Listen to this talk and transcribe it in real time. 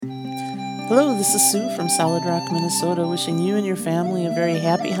Hello, this is Sue from Solid Rock, Minnesota, wishing you and your family a very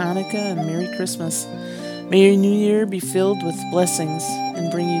happy Hanukkah and Merry Christmas. May your new year be filled with blessings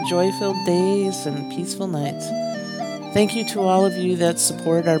and bring you joy-filled days and peaceful nights. Thank you to all of you that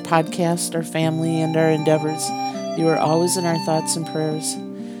support our podcast, our family, and our endeavors. You are always in our thoughts and prayers.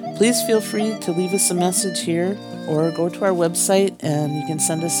 Please feel free to leave us a message here or go to our website and you can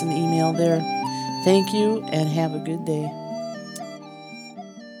send us an email there. Thank you and have a good day.